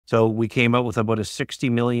So we came up with about a 60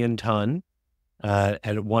 million ton at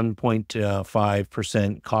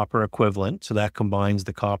 1.5% copper equivalent. So that combines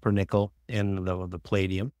the copper, nickel, and the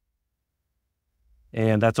palladium.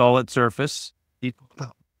 And that's all at surface.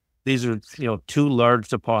 These are, two large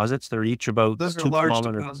deposits. They're each about Those are 2 large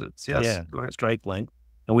kilometers. deposits. Yes. Yeah, strike length.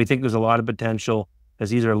 And we think there's a lot of potential as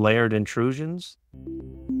these are layered intrusions.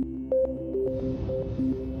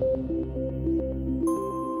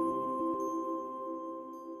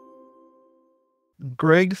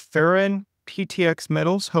 Greg Ferron, PTX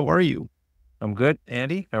Metals, how are you? I'm good.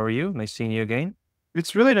 Andy, how are you? Nice seeing you again.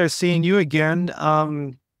 It's really nice seeing you again.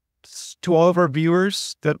 To all of our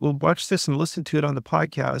viewers that will watch this and listen to it on the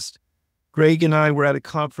podcast, Greg and I were at a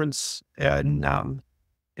conference in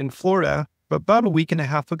Florida about a week and a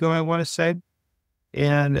half ago, I want to say.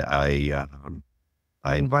 And I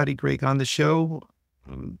invited Greg on the show.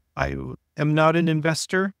 I am not an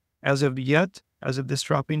investor as of yet, as of this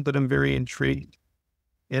dropping, but I'm very intrigued.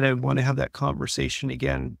 And I want to have that conversation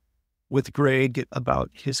again with Greg about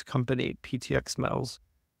his company, PTX Metals.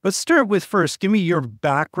 Let's start with first, give me your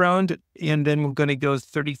background, and then we're going to go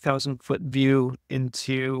 30,000-foot view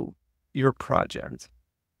into your project.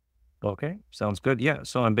 Okay, sounds good. Yeah,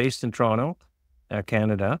 so I'm based in Toronto,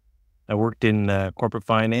 Canada. I worked in corporate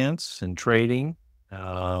finance and trading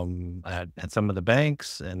at some of the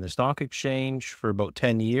banks and the stock exchange for about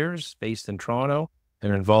 10 years, based in Toronto.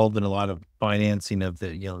 They're involved in a lot of financing of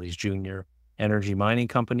these junior energy mining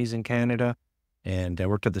companies in Canada. And I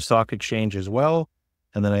worked at the stock exchange as well.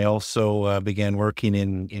 And then I also began working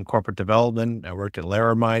in corporate development. I worked at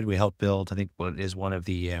Laramide. We helped build, I think, what is one of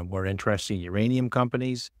the more interesting uranium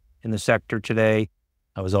companies in the sector today.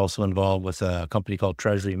 I was also involved with a company called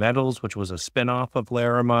Treasury Metals, which was a spinoff of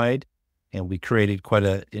Laramide. And we created quite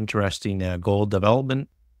an interesting gold development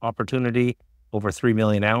opportunity, over 3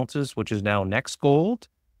 million ounces, which is now Next Gold.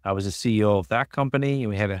 I was the CEO of that company, and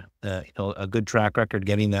we had a good track record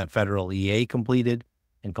getting that federal EA completed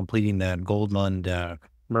and completing that Goldmund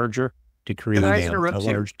merger to create a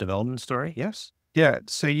large development story. Yes. Yeah.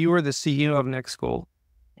 So you were the CEO of Next Gold.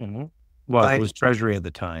 Mm-hmm. Well, it was Treasury at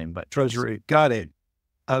the time, but Treasury. Got it.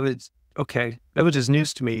 Okay. That was just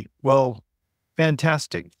news to me. Well,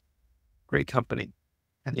 fantastic. Great company.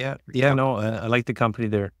 Yeah. No, I like the company.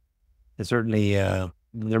 They're certainly,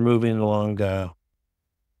 they're moving along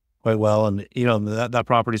quite well. And, that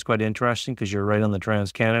property is quite interesting because you're right on the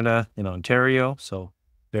Trans-Canada in Ontario. So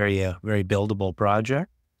very buildable project.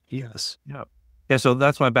 Yes. Yeah. Yeah. So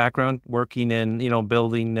that's my background, working in,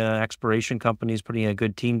 building exploration companies, putting a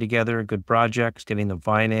good team together, good projects, getting them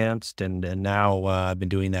financed. And now I've been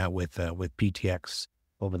doing that with PTX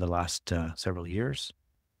over the last several years.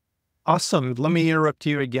 Awesome. Let me interrupt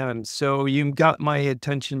you again. So you got my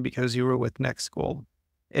attention because you were with Next Gold.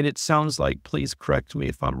 And it sounds like, please correct me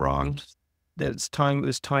if I'm wrong, that it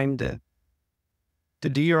was time to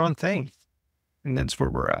do your own thing. And that's where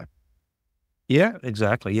we're at. Yeah,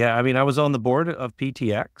 exactly. Yeah. I mean, I was on the board of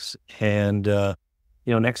PTX, and,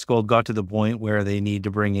 Next Gold got to the point where they need to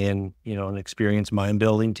bring in, an experienced mine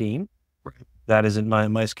building team. Right. That isn't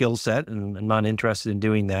my skill set, and I'm not interested in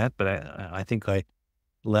doing that. But I think I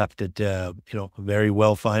left it, a very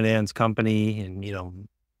well-financed company and,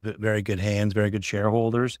 very good hands, very good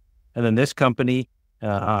shareholders. And then this company,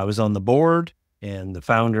 I was on the board, and the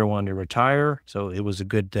founder wanted to retire. So it was a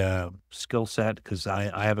good skill set because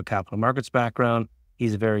I have a capital markets background.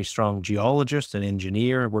 He's a very strong geologist and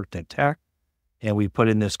engineer, worked at Teck. And we put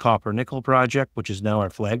in this copper nickel project, which is now our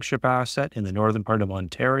flagship asset in the northern part of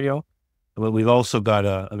Ontario. But we've also got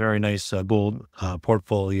a very nice gold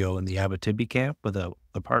portfolio in the Abitibi camp with a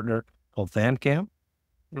partner called Thancamp.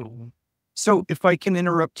 So if I can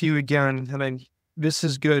interrupt you again, and this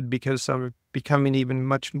is good because I'm becoming even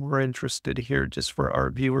much more interested here just for our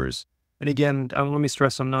viewers. And again, let me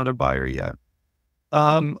stress, I'm not a buyer yet.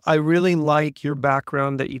 I really like your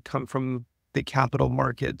background that you come from the capital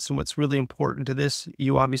markets. And what's really important to this,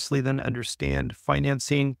 you obviously then understand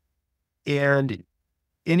financing. And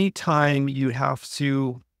anytime you're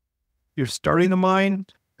starting a mine,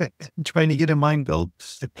 trying to get a mine built,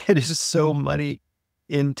 it is so money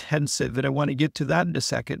intensive. And I want to get to that in a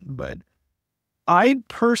second, but I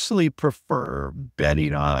personally prefer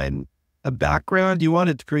betting on a background. You want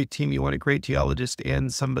a great team, you want a great geologist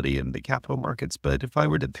and somebody in the capital markets. But if I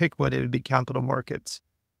were to pick one, it would be capital markets.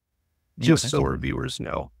 Just so our viewers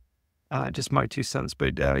know, just my 2 cents.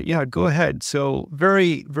 But yeah, go ahead. So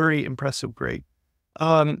very, very impressive. Great.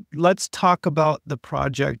 Let's talk about the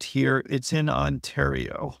project here. It's in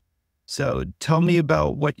Ontario. So tell me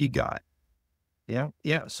about what you got.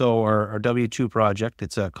 Yeah. So our W2 project,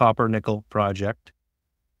 it's a copper nickel project.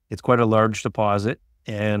 It's quite a large deposit.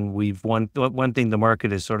 And one thing the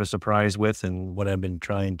market is sort of surprised with, and what I've been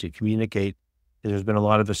trying to communicate, is there's been a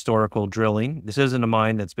lot of historical drilling. This isn't a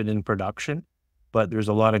mine that's been in production, but there's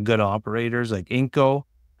a lot of good operators like Inco,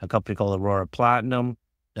 a company called Aurora Platinum,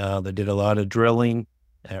 that did a lot of drilling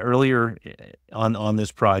earlier on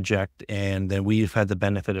this project. And then we've had the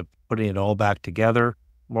benefit of putting it all back together.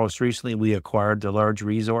 Most recently, we acquired the large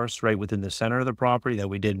resource right within the center of the property that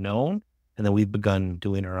we didn't own. And then we've begun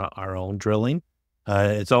doing our own drilling.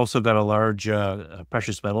 It's also got a large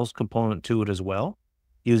precious metals component to it as well,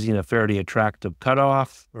 using a fairly attractive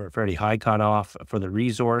cutoff or a fairly high cutoff for the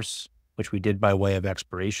resource, which we did by way of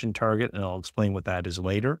exploration target, and I'll explain what that is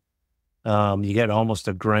later. You get almost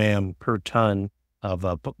a gram per ton of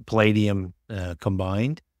palladium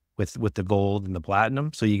combined with the gold and the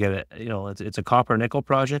platinum. So you get it's a copper nickel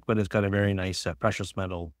project, but it's got a very nice precious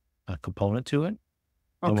metal component to it.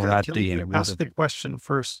 Okay, ask the question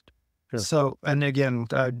first. Sure. So, and again,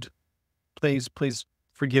 please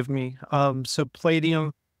forgive me. So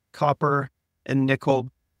palladium, copper, and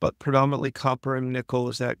nickel, but predominantly copper and nickel.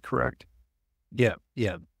 Is that correct? Yeah.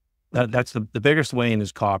 That's the biggest weighing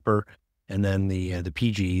is copper, and then the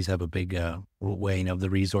PGEs have a big weighing of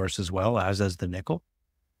the resource as well, as does the nickel.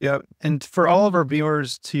 Yeah, and for all of our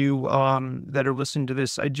viewers that are listening to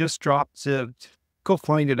this, I just dropped. Go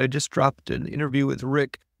find it. I just dropped an interview with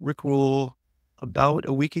Rick Rule about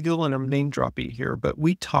a week ago, and I'm name dropping here, but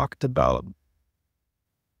we talked about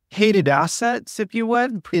hated assets, if you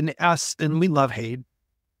would, and we love hate,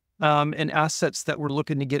 and assets that we're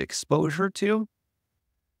looking to get exposure to.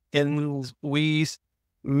 And we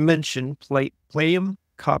mentioned palladium,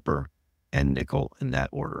 copper, and nickel in that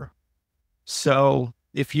order. So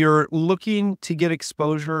if you're looking to get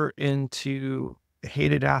exposure into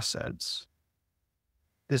hated assets,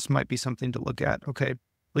 this might be something to look at. Okay,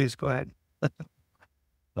 please go ahead.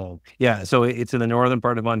 So it's in the northern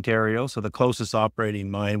part of Ontario. So the closest operating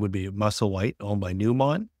mine would be Musselwhite, owned by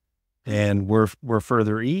Newmont, and we're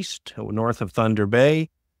further east, north of Thunder Bay.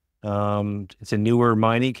 It's a newer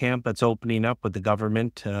mining camp that's opening up with the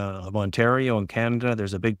government of Ontario and Canada.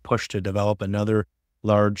 There's a big push to develop another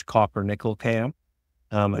large copper nickel camp.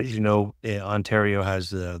 As you know, Ontario has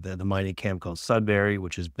the mining camp called Sudbury,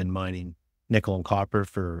 which has been mining nickel and copper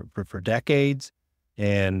for decades.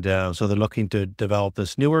 And so they're looking to develop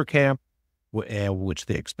this newer camp, which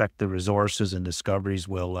they expect the resources and discoveries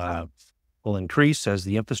will increase as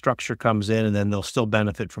the infrastructure comes in, and then they'll still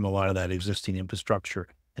benefit from a lot of that existing infrastructure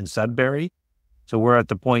in Sudbury. So we're at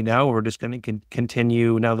the point now where we're just going to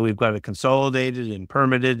continue, now that we've got it consolidated and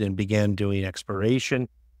permitted and began doing exploration.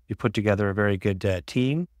 We put together a very good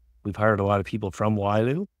team. We've hired a lot of people from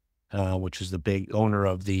Wyloo, which is the big owner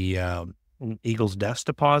of the Eagle's Nest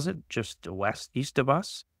deposit, just east of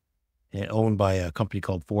us, and owned by a company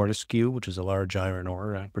called Fortescue, which is a large iron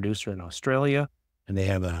ore producer in Australia. And they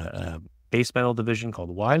have a base metal division called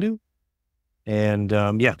Wyloo. And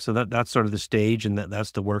so that's sort of the stage, and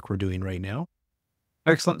that's the work we're doing right now.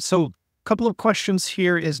 Excellent. So a couple of questions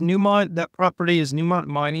here. Is Newmont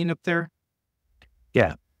mining up there?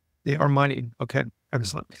 Yeah. They are mining. Okay.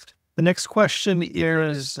 Excellent. The next question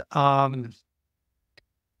is,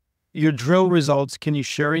 your drill results, can you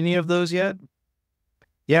share any of those yet?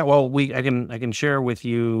 Yeah, well, I can share with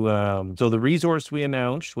you. So the resource we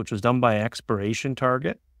announced, which was done by exploration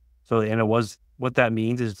target. And it was, what that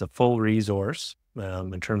means is the full resource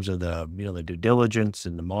in terms of the due diligence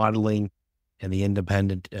and the modeling and the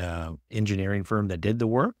independent engineering firm that did the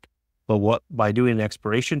work. But by doing an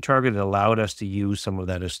exploration target, it allowed us to use some of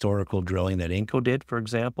that historical drilling that Inco did, for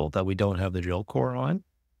example, that we don't have the drill core on,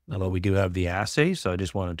 although we do have the assay. So I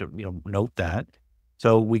just wanted to note that.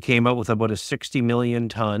 So we came up with about a 60 million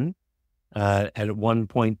ton at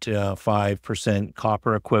 1.5%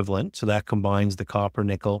 copper equivalent. So that combines the copper,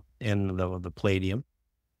 nickel, and the palladium.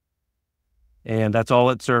 And that's all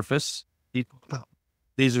at surface.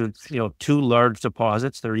 These are, two large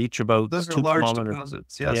deposits. They're each about Those 2 are large kilometers.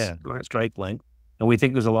 deposits. Yes. Yeah, strike length. And we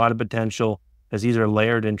think there's a lot of potential, as these are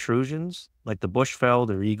layered intrusions, like the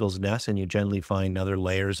Bushveld or Eagle's Nest, and you generally find other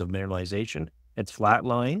layers of mineralization. It's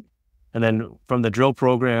flatline. And then from the drill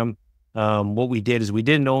program, what we did is we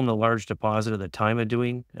didn't own the large deposit at the time of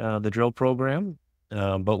doing the drill program,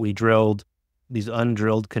 but we drilled these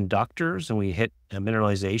undrilled conductors, and we hit a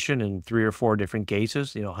mineralization in 3 or 4 different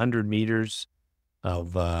cases, 100 meters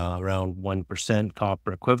of around 1%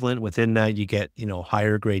 copper equivalent. Within that, you get,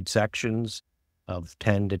 higher grade sections of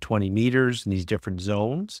 10 to 20 meters in these different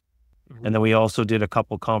zones. Mm-hmm. And then we also did a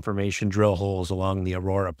couple confirmation drill holes along the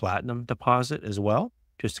Aurora Platinum deposit as well,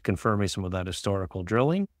 just to confirm some of that historical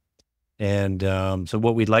drilling. And so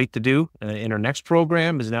what we'd like to do in our next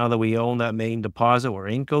program is, now that we own that main deposit or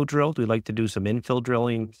Inco drilled, we'd like to do some infill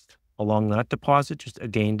drilling along that deposit, just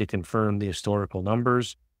again to confirm the historical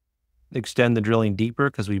numbers, extend the drilling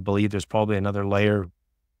deeper because we believe there's probably another layer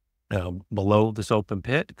below this open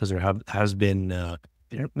pit, because there has been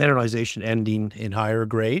mineralization ending in higher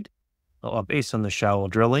grade based on the shallow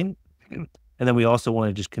drilling. And then we also want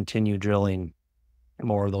to just continue drilling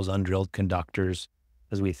more of those undrilled conductors,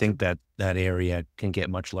 because we think that that area can get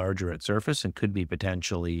much larger at surface and could be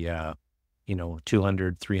potentially,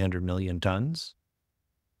 200, 300 million tons.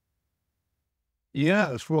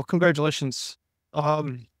 Yeah, well, congratulations.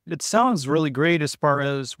 It sounds really great as far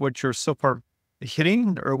as what you're so far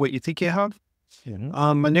hitting or what you think you have.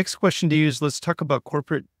 My next question to you is, let's talk about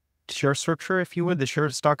corporate share structure, if you would, the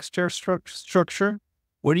stock share structure.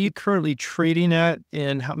 What are you currently trading at,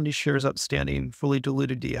 and how many shares outstanding, fully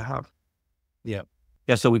diluted, do you have? Yeah.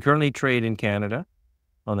 So we currently trade in Canada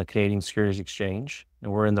on the Canadian Securities Exchange,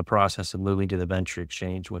 and we're in the process of moving to the Venture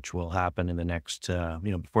Exchange, which will happen in the next,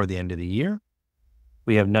 before the end of the year.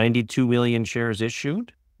 We have 92 million shares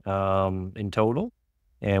issued in total.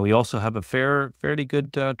 And we also have a fairly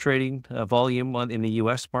good trading volume in the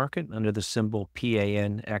U.S. market under the symbol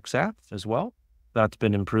PANXF as well. That's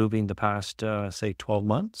been improving the past, 12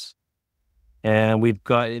 months. And we've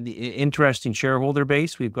got an interesting shareholder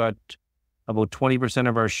base. We've got about 20%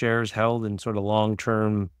 of our shares held in sort of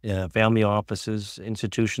long-term family offices,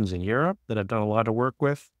 institutions in Europe that I've done a lot of work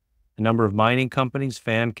with. A number of mining companies,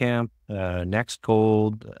 Fancamp,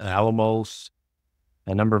 NextGold, Alamos.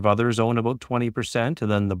 A number of others own about 20%,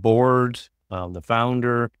 and then the board, the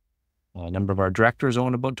founder, a number of our directors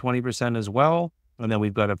own about 20% as well. And then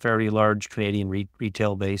we've got a fairly large Canadian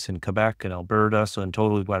retail base in Quebec and Alberta. So in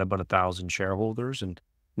total, we've got about 1,000 shareholders. And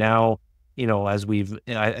now, as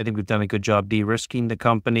I think we've done a good job de-risking the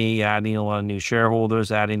company, adding a lot of new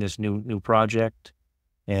shareholders, adding this new project.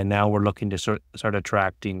 And now we're looking to start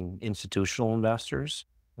attracting institutional investors.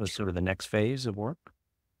 That's sort of the next phase of work.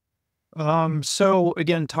 So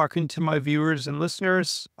again, talking to my viewers and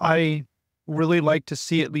listeners, I really like to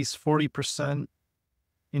see at least 40%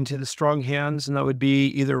 into the strong hands, and that would be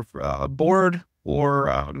either a board or,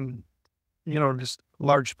 just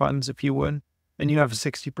large funds, if you would. And you have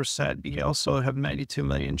 60%. You also have 92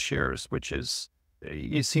 million shares, which is,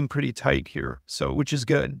 you seem pretty tight here. So, which is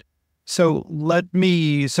good. So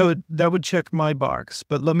that would check my box,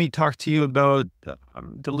 but let me talk to you about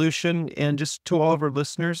dilution, and just to all of our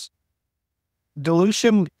listeners.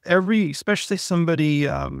 Dilution, especially somebody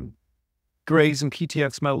Greg's and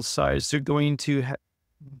PTX Metals size, they're going to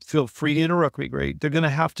feel free to interrupt me, Greg. They're going to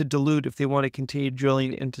have to dilute if they want to continue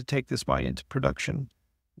drilling and to take this mine into production.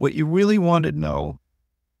 What you really want to know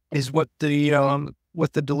is what the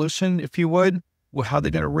dilution, if you would, how they're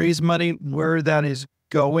going to raise money, where that is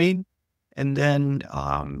going, and then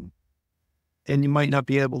and you might not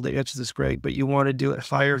be able to answer this, Greg, but you want to do it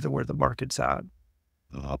higher than where the market's at,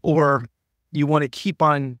 or you want to keep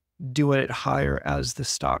on doing it higher as the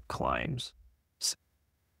stock climbs.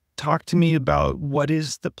 Talk to me about what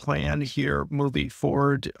is the plan here moving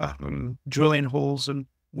forward, drilling holes, and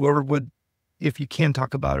if you can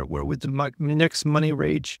talk about it, where would the next money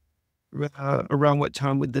raise, around what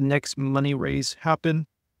time would the next money raise happen?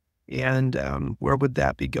 And where would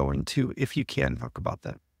that be going to, if you can talk about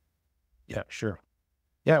that? Yeah, sure.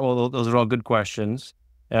 Yeah, well, those are all good questions.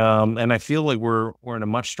 And I feel like we're in a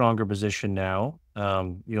much stronger position now.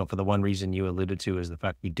 For the one reason you alluded to is the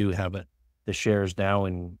fact we do have the shares now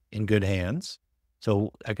in good hands.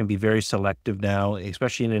 So I can be very selective now,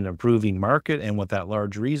 especially in an improving market and with that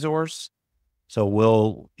large resource. So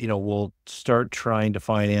we'll start trying to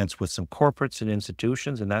finance with some corporates and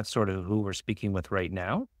institutions, and that's sort of who we're speaking with right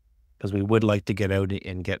now, because we would like to get out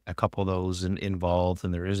and get a couple of those involved,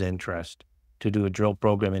 and there is interest to do a drill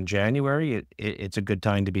program in January. It's a good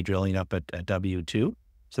time to be drilling up at W2.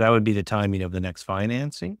 So that would be the timing of the next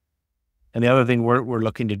financing. And the other thing we're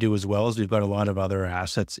looking to do as well is we've got a lot of other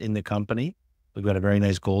assets in the company. We've got a very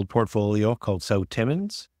nice gold portfolio called South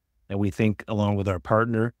Timmins, and we think, along with our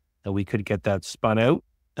partner, that we could get that spun out,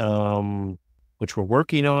 which we're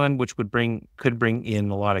working on, which could bring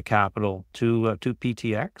in a lot of capital to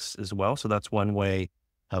PTX as well. So that's one way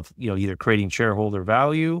of either creating shareholder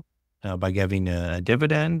value by giving a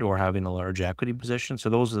dividend or having a large equity position. So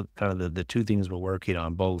those are kind of the two things we're working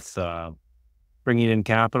on, both bringing in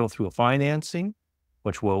capital through a financing,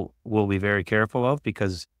 which we'll be very careful of,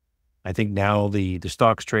 because I think now the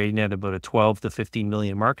stock's trading at about a 12 to 15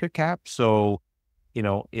 million market cap. So,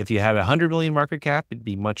 if you had 100 million market cap, it'd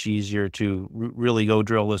be much easier to really go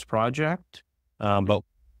drill this project. But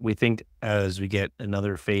we think as we get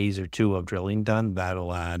another phase or two of drilling done,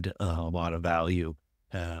 that'll add a lot of value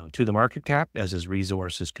to the market cap as his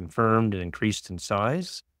resource is confirmed and increased in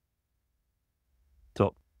size.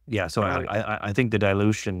 So yeah, so Got it. I think the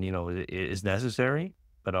dilution, is necessary,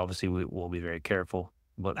 but obviously we'll be very careful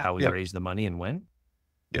about how we Yep. raise the money and when.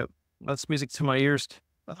 Yep. That's music to my ears.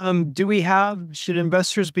 Should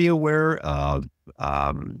investors be aware of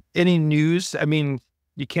any news? I mean,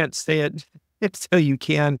 you can't say it until you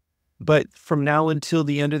can, but from now until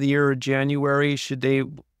the end of the year or January,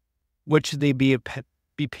 what should they be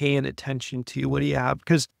paying attention to? What do you have?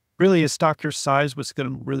 Because really a stock your size, what's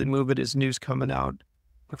going to really move it is news coming out.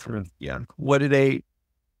 Yeah. Do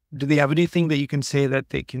they have anything that you can say that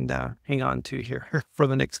they can hang on to here for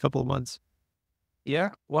the next couple of months?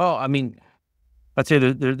 Yeah. Well, I mean, I'd say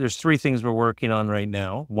there's three things we're working on right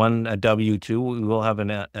now. One, a W-2. We will have an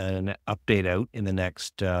update out in the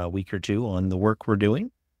next week or two on the work we're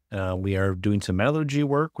doing. We are doing some metallurgy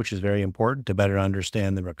work, which is very important to better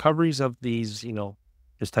understand the recoveries of these,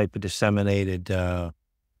 this type of disseminated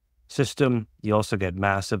system. You also get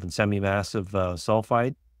massive and semi-massive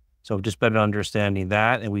sulfide. So just better understanding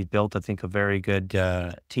that. And we've built, I think, a very good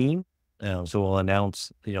team. So we'll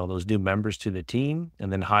announce, those new members to the team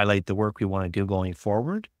and then highlight the work we want to do going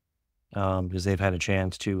forward because they've had a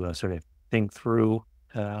chance to sort of think through.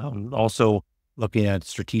 Also looking at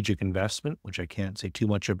strategic investment, which I can't say too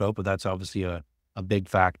much about, but that's obviously a big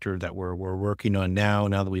factor that we're working on now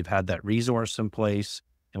that we've had that resource in place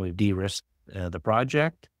and we've de-risked the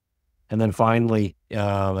project. And then finally,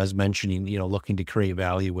 as mentioning, looking to create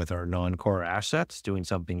value with our non-core assets, doing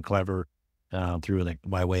something clever through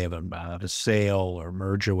by way of a sale or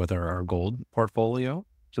merger with our gold portfolio.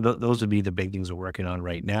 So those would be the big things we're working on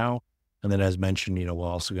right now. And then as mentioned, we're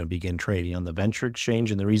also going to begin trading on the venture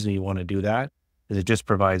exchange. And the reason you want to do that is it just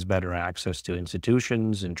provides better access to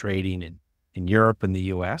institutions and trading in Europe and the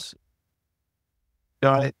US.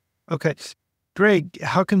 Got it. Okay. Greg,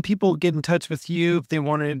 how can people get in touch with you if they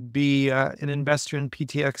want to be an investor in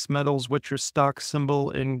PTX Metals? What's your stock symbol?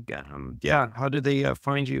 And how do they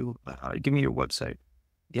find you? Give me your website.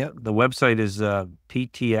 Yeah, the website is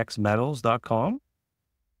ptxmetals.com.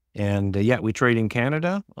 And we trade in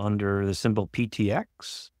Canada under the symbol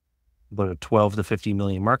PTX, about a 12 to 50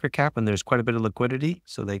 million market cap, and there's quite a bit of liquidity.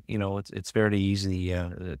 So it's fairly easy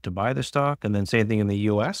to buy the stock. And then same thing in the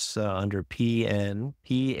US under PANXF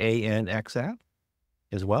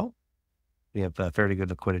as well. We have fairly good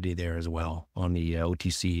liquidity there as well on the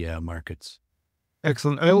OTC markets.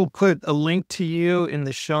 Excellent. I will put a link to you in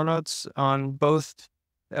the show notes on both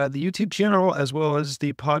the YouTube channel as well as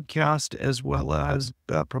the podcast, as well as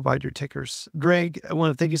provide your tickers. Greg, I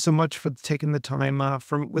want to thank you so much for taking the time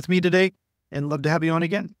with me today and love to have you on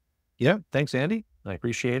again. Yeah. Thanks, Andy. I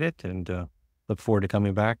appreciate it and look forward to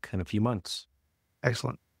coming back in a few months.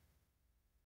 Excellent.